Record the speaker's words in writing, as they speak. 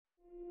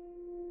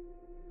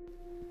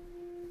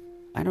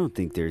I don't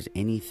think there's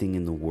anything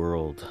in the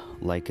world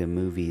like a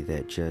movie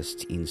that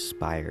just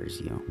inspires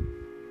you.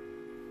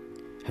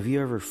 Have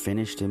you ever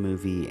finished a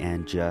movie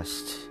and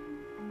just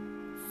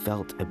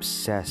felt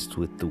obsessed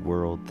with the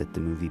world that the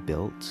movie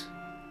built?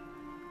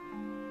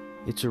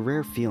 It's a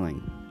rare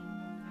feeling,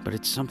 but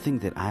it's something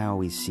that I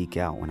always seek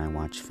out when I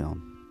watch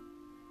film.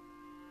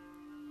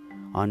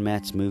 On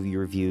Matt's Movie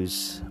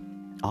Reviews,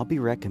 I'll be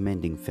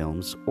recommending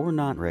films or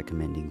not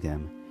recommending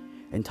them,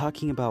 and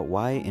talking about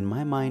why, in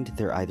my mind,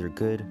 they're either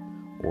good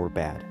or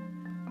bad.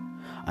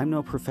 I'm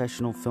no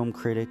professional film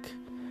critic,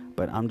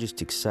 but I'm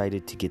just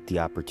excited to get the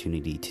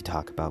opportunity to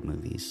talk about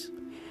movies.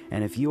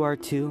 And if you are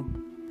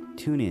too,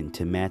 tune in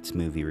to Matt's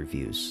Movie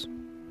Reviews.